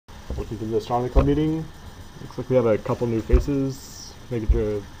welcome to the Astronomy Club meeting. Looks like we have a couple new faces. Make it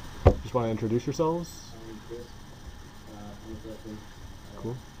to, just want to introduce yourselves.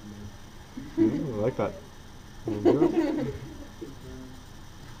 Cool. I like that.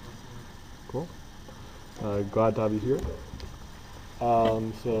 Cool. Glad to have you here.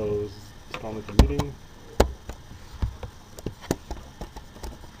 So this is the Astronomy Club meeting.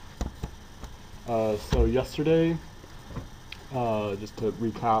 So yesterday, just to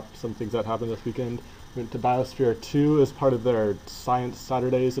recap some things that happened this weekend, we went to Biosphere 2 as part of their Science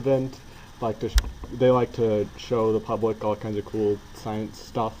Saturdays event. They like to show the public all kinds of cool science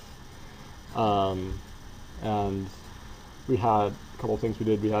stuff. And we had a couple things we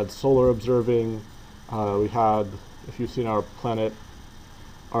did. We had solar observing. We had, if you've seen our planet,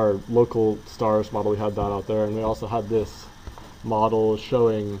 our local stars model, we had that out there. And we also had this model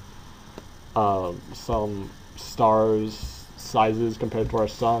showing some stars sizes compared to our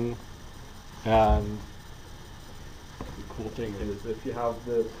sun. And the cool thing is, if you have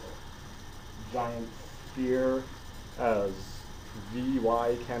this giant sphere as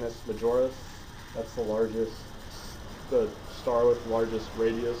VY Canis Majoris, that's the star with the largest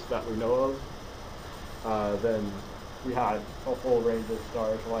radius that we know of. Then we had a whole range of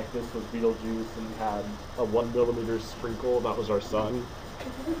stars. Like this was Betelgeuse, and we had a 1 millimeter sprinkle, that was our sun.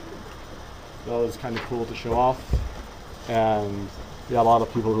 That was kind of cool to show off, and we had a lot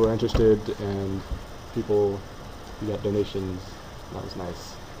of people who were interested, and we got donations. That was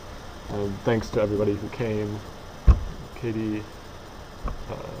nice. And thanks to everybody who came. Katie,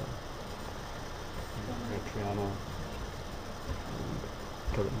 Triana, and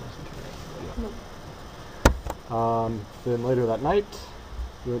Kevin wasn't here. Then later that night,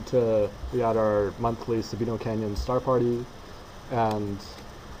 we had our monthly Sabino Canyon Star Party, and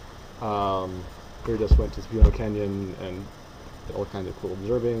we just went to Sabino Canyon and did all kinds of cool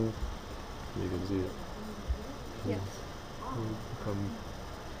observing. You can see it. Yes. From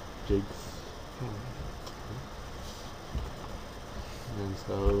Jake's. And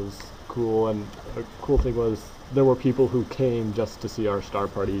so it was cool, and a cool thing was there were people who came just to see our star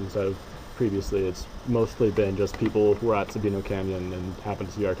party instead of previously it's mostly been just people who were at Sabino Canyon and happened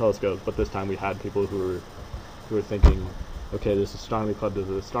to see our telescopes, but this time we had people who were thinking, okay, this Astronomy Club does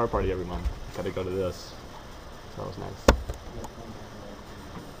a star party every month, gotta go to this. So that was nice.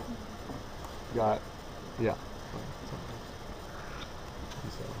 Yeah.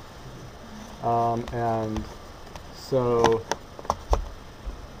 And so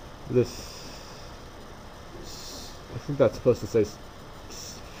this, I think that's supposed to say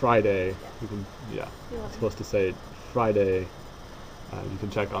Friday. It's supposed to say Friday. You can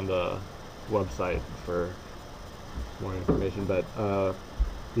check on the website for more information. But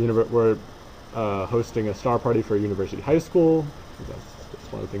we're hosting a star party for University High School.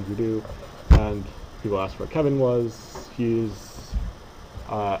 That's one of the things we do. And people asked where Kevin was. He's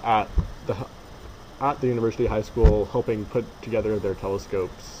at the University High School helping put together their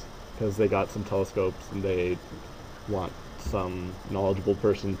telescopes, because they got some telescopes and they want some knowledgeable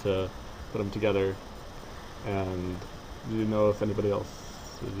person to put them together. And do you know if anybody else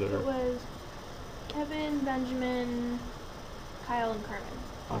is there? It was Kevin, Benjamin, Kyle, and Carmen.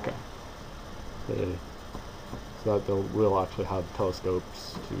 Okay. So that we'll actually have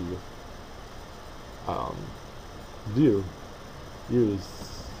telescopes to use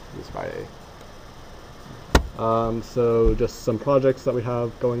this Friday. So just some projects that we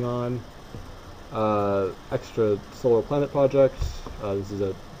have going on. Extra solar planet project. This is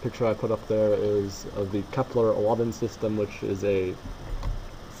a picture I put up there is of the Kepler 11 system, which is a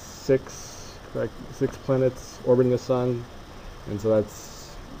six planets orbiting the sun, and so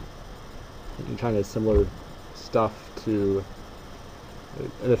that's kind of similar stuff to.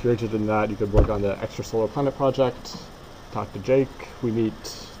 And if you're interested in that, you could work on the extra solar planet project. Talk to Jake. We meet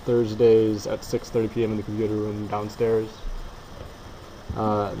Thursdays at 6:30 p.m. in the computer room downstairs.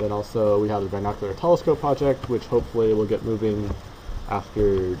 Then also we have the binocular telescope project, which hopefully will get moving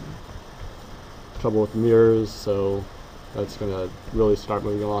after trouble with mirrors, so that's going to really start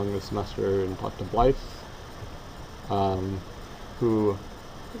moving along this semester. And talk to Blythe, who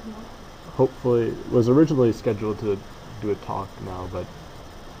hopefully was originally scheduled to do a talk now, but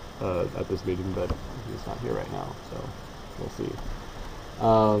at this meeting, but he's not here right now, so we'll see.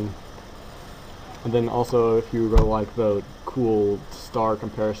 And then also, if you really like the cool star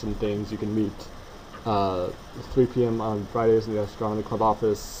comparison things, you can meet 3 p.m. on Fridays in the Astronomy Club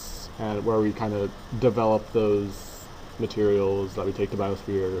office, and where we kind of develop those materials that we take to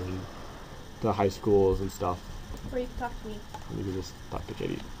Biosphere and to high schools and stuff. Or you can talk to me. And you can just talk to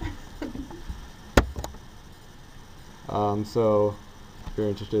Katie. So if you're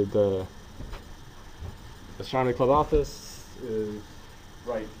interested, the Astronomy Club office is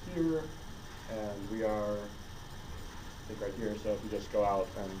right here, and we are, I think, right here. So if you just go out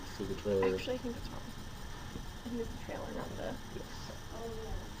and see the trailer. Actually, I think it's wrong. I think it's the trailer, not the. Yes.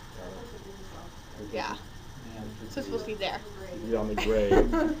 Yeah. So it's supposed to be there. Be on the gray.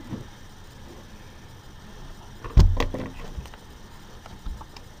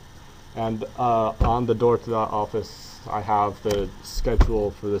 And on the door to that office, I have the schedule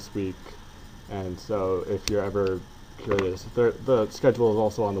for this week. And so if you're ever curious, the schedule is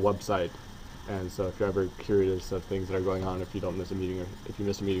also on the website. And so if you're ever curious of things that are going on, if you don't miss a meeting, or if you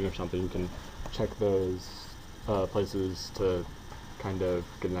miss a meeting or something, you can check those places to kind of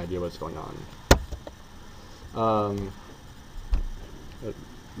get an idea what's going on.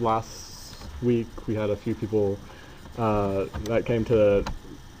 Last week we had a few people that came to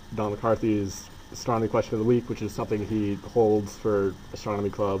Don McCarthy's Astronomy Question of the Week, which is something he holds for Astronomy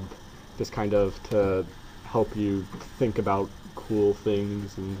Club, just kind of to help you think about cool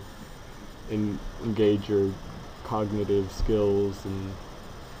things and engage your cognitive skills and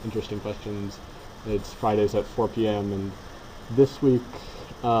interesting questions. It's Fridays at 4 p.m. and this week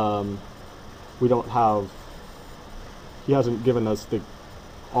we don't have, he hasn't given us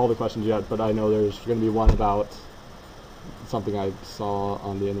all the questions yet, but I know there's going to be one about something I saw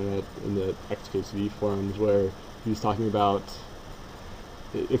on the internet in the XKCD forums where he was talking about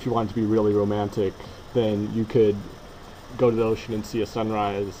if you wanted to be really romantic, then you could go to the ocean and see a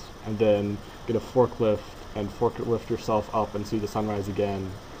sunrise and then get a forklift and forklift yourself up and see the sunrise again.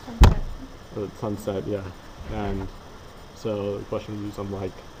 Sunset. Or sunset, yeah. And so the question would be something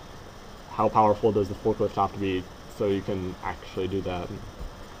like, how powerful does the forklift have to be so you can actually do that? And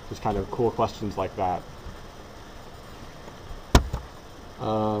just kind of cool questions like that.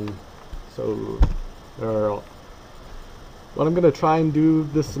 So what I'm going to try and do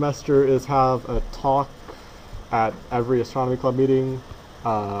this semester is have a talk at every Astronomy Club meeting,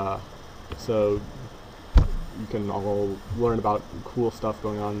 so you can all learn about cool stuff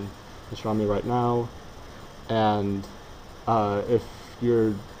going on in astronomy right now. And if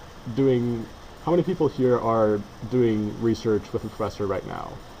you're doing, how many people here are doing research with a professor right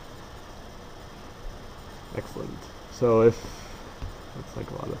now? Excellent. So if, that's like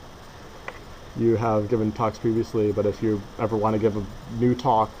a lot of, you have given talks previously, but if you ever want to give a new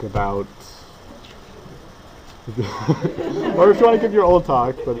talk about, or if you want to give your old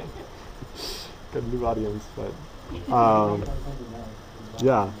talk, but get a new audience, but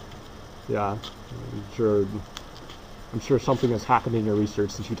yeah, I'm sure something has happened in your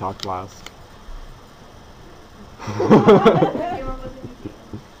research since you talked last.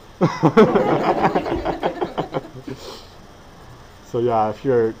 So yeah, if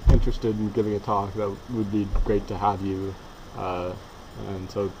you're interested in giving a talk, that would be great to have you.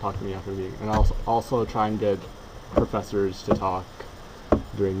 And so talk to me after the meeting. And I'll also try and get professors to talk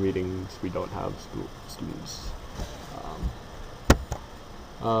during meetings we don't have students.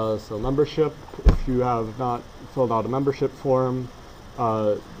 So membership, if you have not filled out a membership form,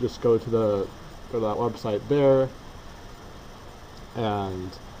 just go to that website there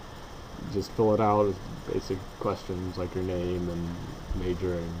and just fill it out with basic questions like your name and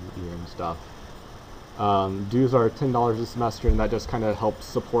major and year and stuff. Dues are $10 a semester, and that just kind of helps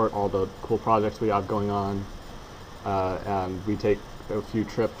support all the cool projects we have going on. And we take a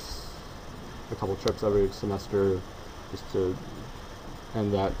couple trips every semester,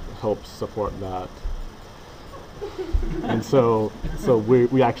 and that helps support that. And so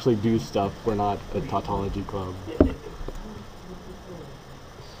we actually do stuff. We're not a tautology club.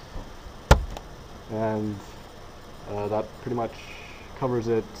 And that pretty much covers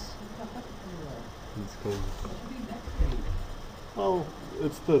it. Well,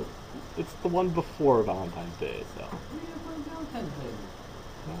 it's the one before Valentine's Day, so.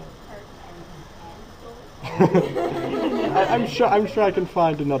 I'm sure I can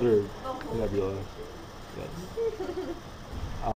find another nebula. Yes.